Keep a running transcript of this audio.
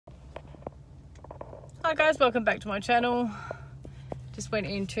Hi guys, welcome back to my channel. Just went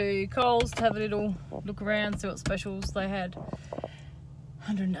into Coles to have a little look around, see what specials they had.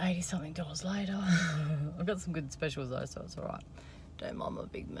 $180 something later. I've got some good specials though, so it's alright. Don't mind my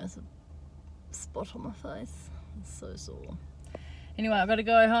big massive spot on my face. It's so sore. Anyway, I've got to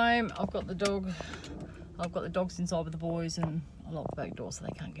go home. I've got the dogs inside with the boys, and I locked the back door so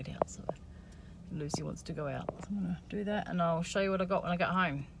they can't get out. So Lucy wants to go out, so I'm gonna do that, and I'll show you what I got when I get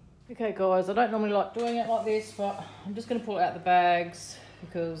home. Okay guys, I don't normally like doing it like this, but I'm just going to pull out the bags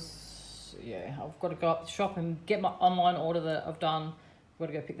because, yeah, I've got to go up the shop and get my online order that I've done. I've got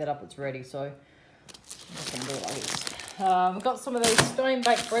to go pick that up, it's ready, so I'm just going to do it like this. I've got some of these stone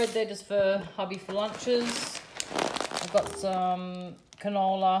baked bread, they're just for hubby for lunches. I've got some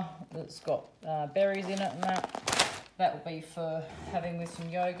canola that's got berries in it and that will be for having with some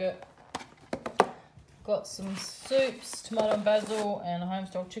yogurt. Got some soups, tomato and basil, and a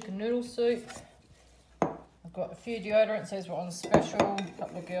home-style chicken noodle soup. I've got a few deodorants, these were on special. A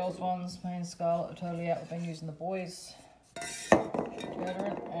couple of girls' ones, me and Scarlett are totally out. We've been using the boys'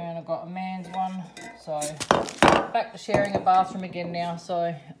 deodorant. And I've got a man's one. So, back to sharing a bathroom again now.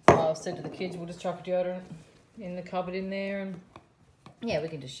 So, I've said to the kids, we'll just chuck a deodorant in the cupboard in there. And yeah, we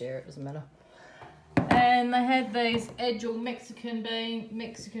can just share it, doesn't matter. And they had these Edgell Mexican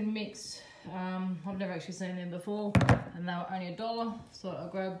mix. I've never actually seen them before, and they were only $1, so I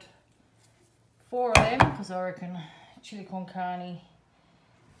grabbed 4 of them because I reckon chili con carne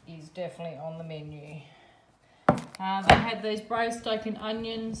is definitely on the menu. They had these braised steak and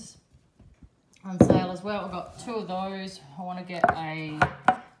onions on sale as well. I got 2 of those. I want to get a,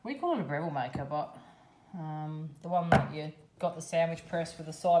 we call it a Breville maker, but the one that you got the sandwich press with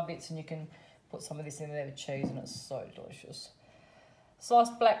the side bits, and you can put some of this in there with cheese, and it's so delicious.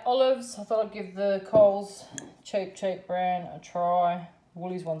 Sliced black olives. I thought I'd give the Coles cheap brand a try.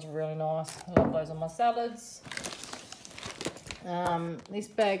 Woolies ones are really nice. I love those on my salads. This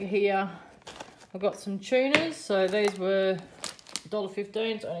bag here, I got some tunas. So these were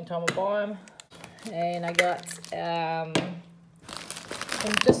 $1.15. It's the only time I buy them. And I got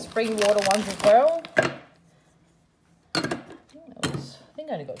some just spring water ones as well. I think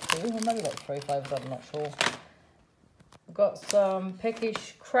I only got 2. Or maybe got 3 flavours. I'm not sure. I've got some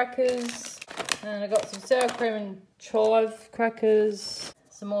peckish crackers, and I got some sour cream and chive crackers.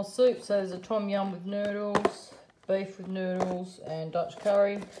 Some more soup, so there's a tom yum with noodles, beef with noodles, and Dutch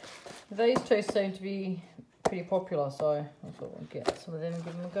curry. These 2 seem to be pretty popular, so I thought I'd get some of them and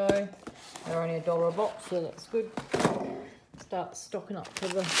give them a go. They're only $1 a box, so that's good. Start stocking up for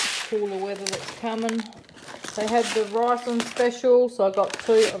the cooler weather that's coming. They had the rice on special, so I got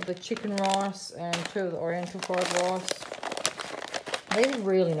 2 of the chicken rice and 2 of the oriental fried rice. These are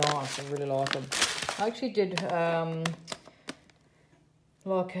really nice, I really like them. I actually did fried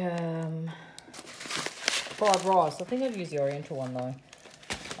rice. I think I'd use the oriental one though.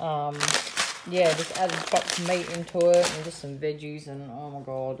 Yeah, just added chopped meat into it and just some veggies, and oh my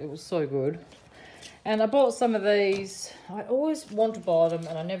god, it was so good. And I bought some of these. I always want to buy them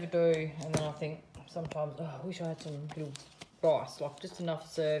and I never do, and then I think sometimes, oh, I wish I had some little rice, like just enough to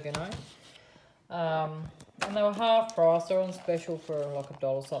serve, you know. And they were half price. They're on special for like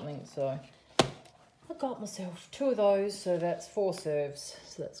 $1 something. So I got myself 2 of those. So that's 4 serves.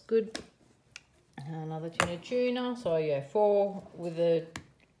 So that's good. Another tin of tuna. So yeah, 4 with a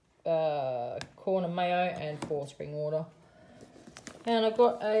corn and mayo and 4 spring water. And I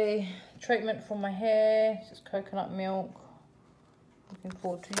got a treatment for my hair. It's just coconut milk. Looking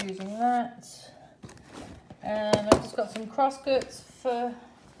forward to using that. And I've just got some Crosscuts for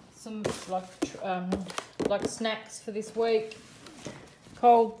some like snacks for this week.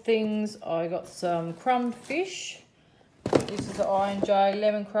 Cold things, I got some crumbed fish. This is the I&J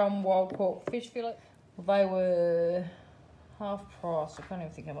lemon crumb wild caught fish fillet. They were half price. I can't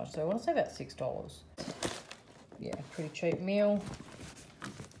even think how much they were. I want to say about $6. Yeah, pretty cheap meal.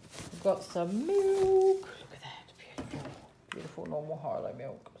 I've got some milk. Look at that, beautiful. Beautiful normal Hilo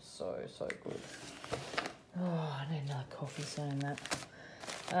milk. So good. Oh, I need another coffee saying that.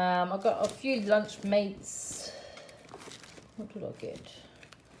 I've got a few lunch meats. What did I get?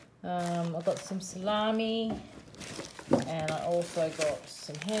 I got some salami, and I also got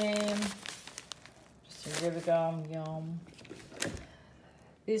some ham, just some river gum, yum.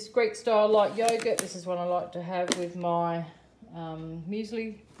 This Greek style light yogurt, this is what I like to have with my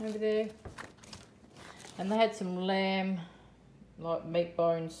muesli over there. And they had some lamb, like meat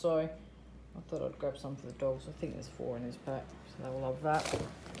bones, so I thought I'd grab some for the dogs. I think there's 4 in this pack, so they will love that.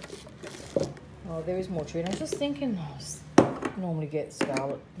 Oh, there is more tuna. I was just thinking, I normally get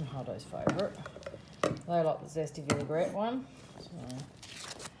Scarlett and Hardo's favourite. They like the zesty vinaigrette one. So.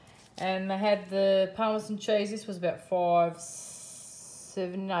 And they had the Parmesan cheese. This was about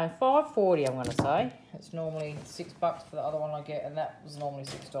 $5.40, I'm gonna say. It's normally $6 for the other one I get, and that was normally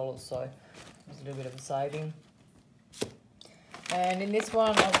 $6, so it was a little bit of a saving. And in this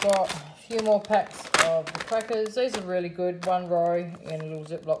one, I've got a few more packs of the crackers. These are really good, 1 row in a little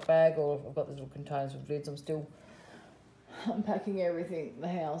Ziploc bag, or I've got these little containers with lids. I'm still unpacking everything. The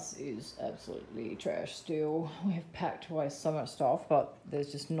house is absolutely trash still. We have packed away so much stuff, but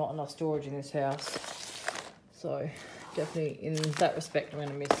there's just not enough storage in this house. So definitely in that respect, I'm going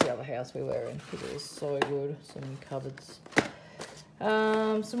to miss the other house we were in, because it was so good. So many cupboards.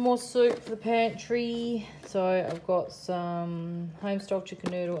 Some more soup for the pantry. So I've got some home-style chicken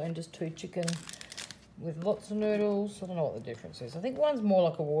noodle and just 2 chicken with lots of noodles. I don't know what the difference is. I think one's more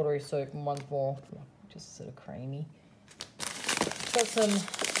like a watery soup and one's more just sort of creamy. Got some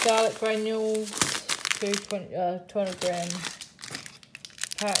garlic granules, 200 gram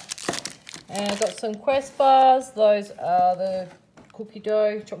pack. And I've got some Quest bars. Those are the cookie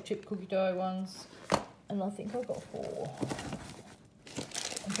dough, chocolate chip cookie dough ones. And I think I've got 4.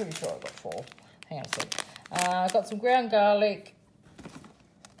 I'm pretty sure I've got 4. Hang on a sec. I've got some ground garlic.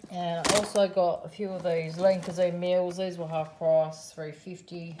 And I also got a few of these lean cuisine meals. These were half price,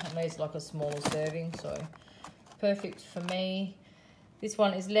 $3.50. And these are like a smaller serving, so perfect for me. This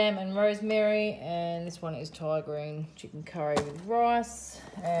one is lamb and rosemary, and this one is Thai green chicken curry with rice,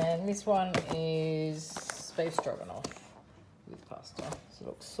 and this one is beef stroganoff with pasta. So it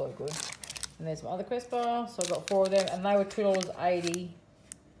looks so good. And there's my other Quest bar, so I got 4 of them, and they were $2.80.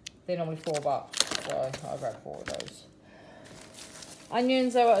 They're normally $4, so I grabbed 4 of those.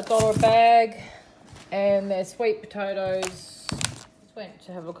 Onions, they were $1 a bag, and they're sweet potatoes. Just went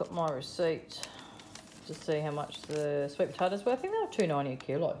to have a look at my receipt to see how much the sweet potatoes were. I think they were $2.90 a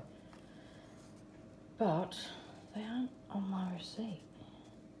kilo. But they aren't on my receipt.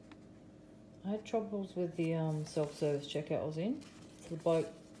 I had troubles with the self-service checkout I was in. So the bloke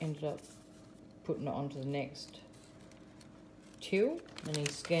ended up putting it onto the next till, and he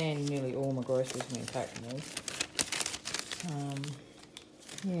scanned nearly all my groceries when he packed them all.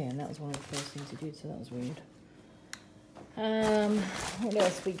 Yeah, and that was one of the first things he did, so that was weird. What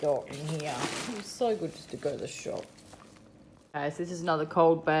else we got in here? It was so good just to go to the shop. Okay, so this is another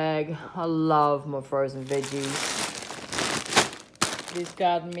cold bag. I love my frozen veggies. This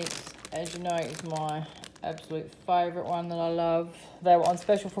garden mix, as you know, is my absolute favourite one that I love. They were on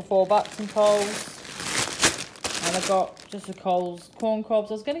special for $4 in Coles. And I got just the Coles corn cobs.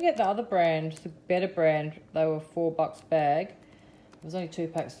 I was going to get the other brand, the better brand. They were $4 bag. There was only 2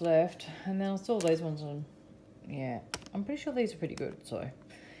 packs left. And then I saw these ones on, yeah. I'm pretty sure these are pretty good, so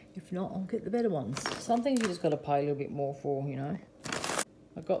if not, I'll get the better ones. Some things you just got to pay a little bit more for, you know.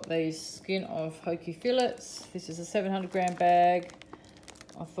 I got these skin of hoki fillets. This is a 700 gram bag.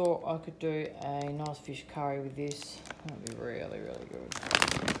 I thought I could do a nice fish curry with this. That'd be really, really good.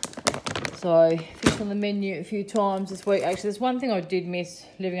 So, fish on the menu a few times this week. Actually, there's one thing I did miss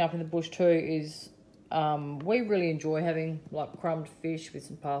living up in the bush too is we really enjoy having like crumbed fish with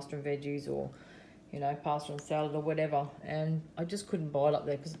some pasta and veggies, or you know, pasta and salad or whatever, and I just couldn't buy it up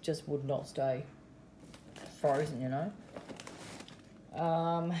there because it just would not stay frozen, you know.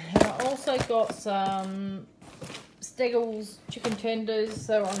 And I also got some Steggles chicken tenders.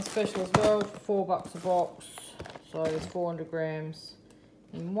 They were on special as well for $4 a box, so there's 400 grams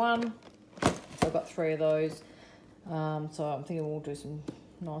in one. So I've got 3 of those. So I'm thinking we'll do some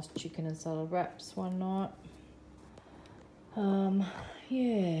nice chicken and salad wraps one night.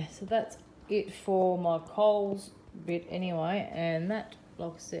 Yeah, so that's it for my Coles bit anyway, and that,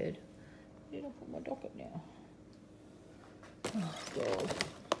 like I said, where did I put my docket now? Oh god.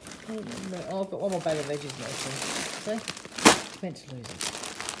 Oh, I've got one more bag of veggies now, see? Meant to lose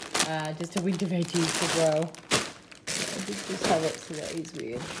it. Just a winter veggies as well. I did just have it, so that is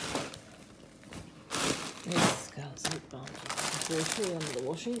weird. Yes, scarlet sweet bun. It's really under the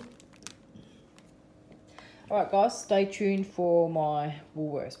washing. Alright guys, stay tuned for my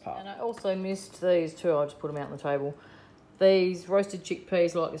Woolworths part. And I also missed these 2, I'll just put them out on the table. These roasted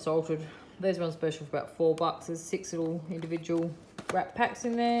chickpeas, lightly salted. These are on special for about $4. There's 6 little individual wrap packs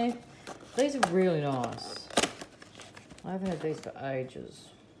in there. These are really nice. I haven't had these for ages.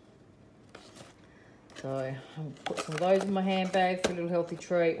 So I'll put some of those in my handbag for a little healthy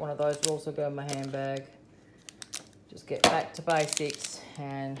treat. One of those will also go in my handbag. Just get back to basics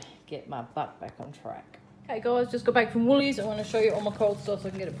and get my butt back on track. Okay guys, just got back from Woolies. I want to show you all my cold stuff so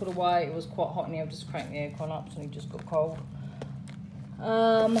I can get it put away. It was quite hot in here. I've just cranked the aircon up so it just got cold.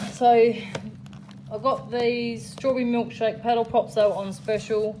 So I got these strawberry milkshake paddle pops. They were on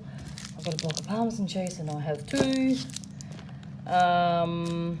special. I've got a block of Parmesan cheese and I have 2.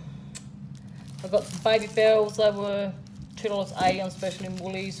 I've got some baby bells. They were $2.80 on special in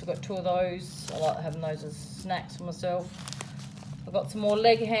Woolies. I've got 2 of those. I like having those as snacks for myself. I've got some more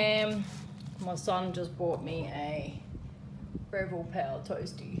leg ham. My son just bought me a Breville Power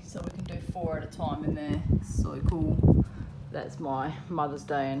Toasty, so we can do 4 at a time in there. So cool. That's my Mother's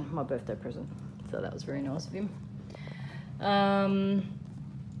Day and my birthday present. So that was very nice of him.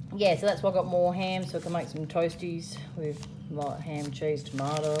 Yeah, so that's why I got more ham, so I can make some toasties with like ham, cheese,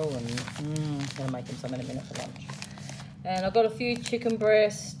 tomato, and I'm gonna make them some in a minute for lunch. And I've got a few chicken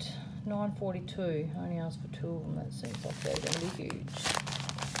breast, $9.42. I only asked for 2 of them. That seems like they're gonna be huge.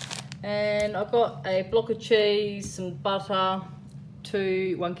 And I've got a block of cheese, some butter,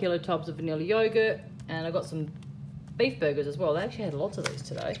 2 1 kilo tubs of vanilla yogurt, and I've got some beef burgers as well. They actually had lots of these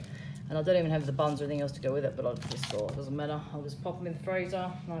today. And I don't even have the buns or anything else to go with it, but I just thought it doesn't matter. I'll just pop them in the freezer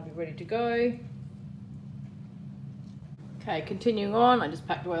and I'll be ready to go. Okay, continuing on, I just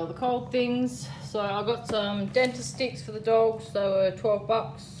packed away all the cold things. So I got some dentist sticks for the dogs. They were 12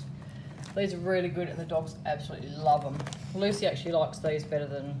 bucks. These are really good and the dogs absolutely love them. Lucy actually likes these better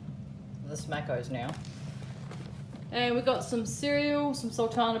than the Smackos now. And we got some cereal, some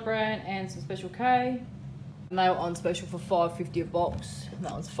Sultana brand and some Special K. And they were on special for $5.50 a box. And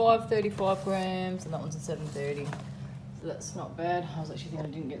that one's 535 grams and that one's a 730. So that's not bad. I was actually thinking I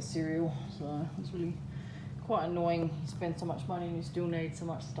didn't get cereal, so it's really quite annoying. You spend so much money and you still need so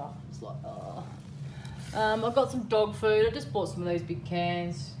much stuff. It's like, I've got some dog food. I just bought some of these big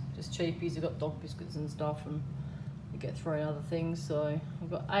cans, just cheapies. I've got dog biscuits and stuff, and you get 3 other things. So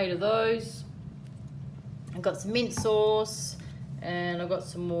I've got 8 of those. I've got some mint sauce. And I've got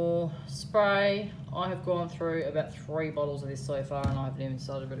some more spray. I have gone through about 3 bottles of this so far and I haven't even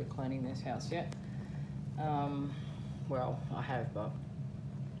started really cleaning this house yet. Well, I have, but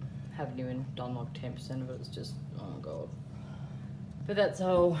haven't even done like 10% of it. It's just, oh God. But that's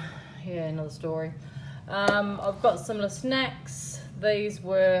all, yeah, another story. I've got similar snacks. These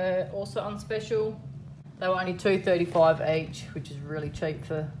were also on special. They were only $2.35 each, which is really cheap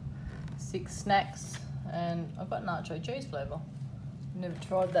for 6 snacks. And I've got nacho cheese flavour. Never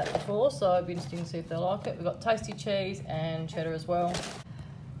tried that before, so it'd be interesting to see if they like it. We've got tasty cheese and cheddar as well.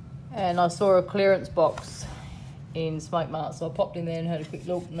 And I saw a clearance box in Smoke Mart, so I popped in there and had a quick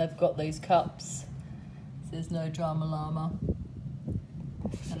look, and they've got these cups. It says no drama llama.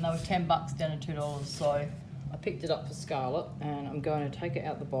 And they were 10 bucks down to $2, so I picked it up for Scarlett, and I'm going to take it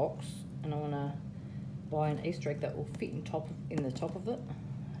out the box, and I want to buy an Easter egg that will fit in the top of it.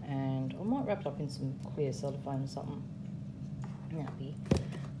 And I might wrap it up in some clear cellophane or something. That'd be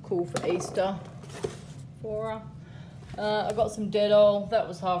cool for Easter for her. I got some Dettol. That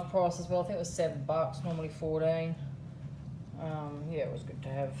was half price as well. I think it was $7, normally 14. Yeah, it was good to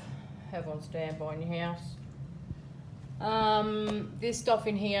have on standby in your house. This stuff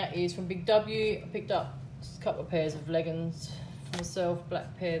in here is from Big W. I picked up just a couple of pairs of leggings for myself,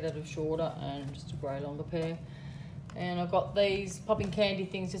 black pair that are shorter and just a grey longer pair. And I've got these popping candy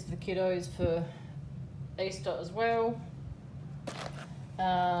things just for the kiddos for Easter as well.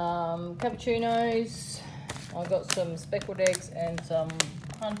 Cappuccinos. I got some speckled eggs and some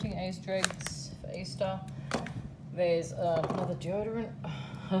hunting Easter eggs for Easter. There's another deodorant.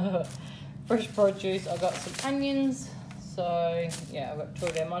 Fresh produce. I got some onions. So yeah, I've got 2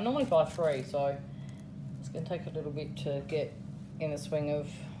 of them. I normally buy 3, so it's going to take a little bit to get in the swing of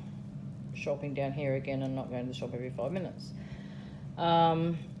shopping down here again and not going to the shop every 5 minutes.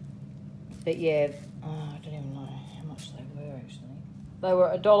 But yeah, I don't even know how much they were actually. They were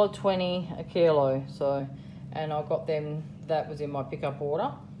 $1.20 a kilo, so, and I got them, that was in my pickup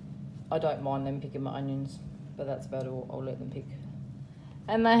order. I don't mind them picking my onions, but that's about all. I'll let them pick.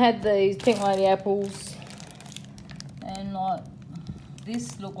 And they had these Pink Lady apples, and like,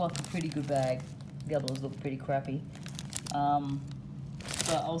 this looked like a pretty good bag. The other ones looked pretty crappy.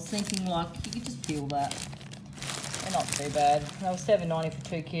 But I was thinking like, you could just peel that. They're not too bad. They were $7.90 for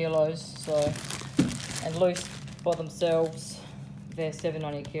 2 kilos, so, and loose by themselves, they're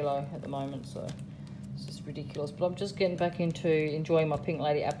 $7.90 a kilo at the moment, so it's just ridiculous. But I'm just getting back into enjoying my Pink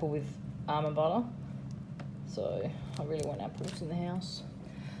Lady apple with almond butter. So I really want apples in the house.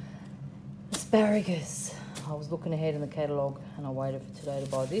 Asparagus. I was looking ahead in the catalogue and I waited for today to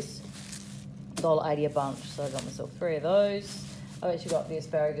buy this. $1.80 a bunch, so I got myself 3 of those. I've actually got the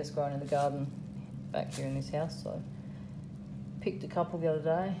asparagus growing in the garden back here in this house, so picked a couple the other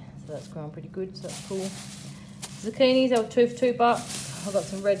day, so that's growing pretty good, so that's cool. Zucchinis, they were 2 for $2. I've got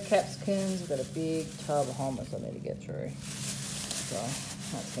some red capsicums. I've got a big tub of hummus I need to get through, so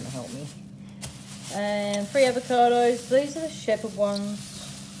that's going to help me. And 3 avocados. These are the shepherd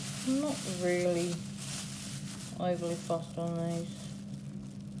ones. I'm not really overly fussed on these.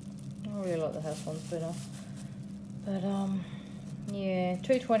 I really like the house ones better. But yeah,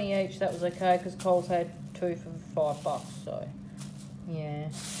 $2.20 each. That was okay because Coles had 2 for $5, so yeah, a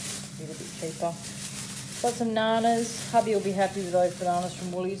little bit cheaper. Got some bananas. Hubby will be happy with those bananas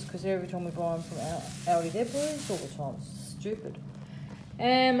from Woolies because every time we buy them from Aldi, they're bruised all the time. It's stupid.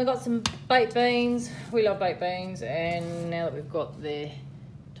 And we got some baked beans. We love baked beans, and now that we've got the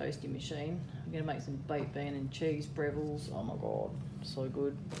toasty machine, I'm gonna make some baked bean and cheese brevels. Oh my god, so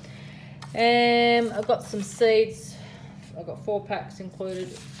good. And I've got some seeds. I've got 4 packs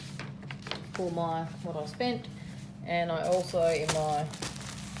included for what I spent, and I also in my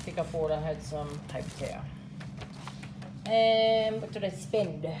pickup order had some paper towel. And what did I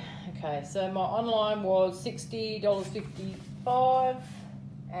spend? Okay, so my online was $60.55,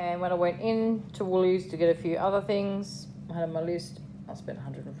 and when I went in to Woolies to get a few other things I had on my list, I spent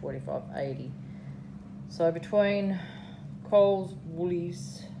 $145.80. So between Coles,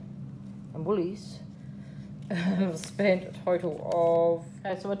 Woolies, and Woolies, I've spent a total of...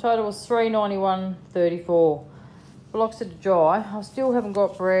 Okay, so my total was $391.34. Blocks to dry. I still haven't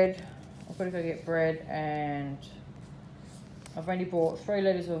got bread. I've got to go get bread, and I've only bought 3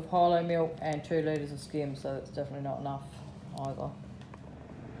 litres of Hilo milk and 2 litres of skim, so that's definitely not enough either.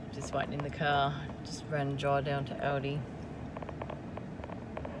 Just waiting in the car. Just ran dry down to Aldi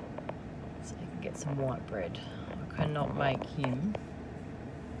so he can get some white bread. I cannot make him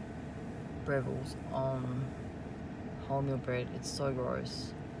brevels on wholemeal bread. It's so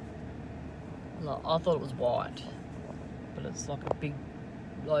gross. Like, I thought it was white, but it's like a big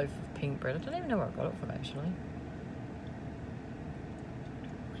loaf of pink bread. I don't even know where I got it from actually.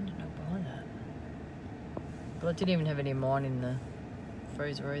 When did I buy that? But I didn't even have any of mine in the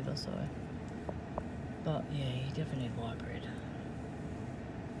freezer either, so. But yeah, you definitely need white bread.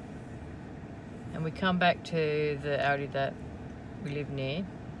 And we come back to the Aldi that we live near,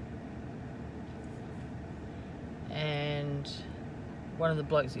 and one of the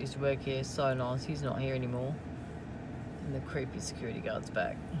blokes that used to work here is so nice. He's not here anymore, and the creepy security guard's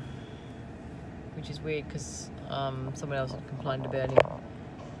back, which is weird because someone else had complained about him.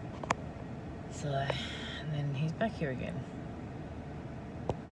 So, and then he's back here again.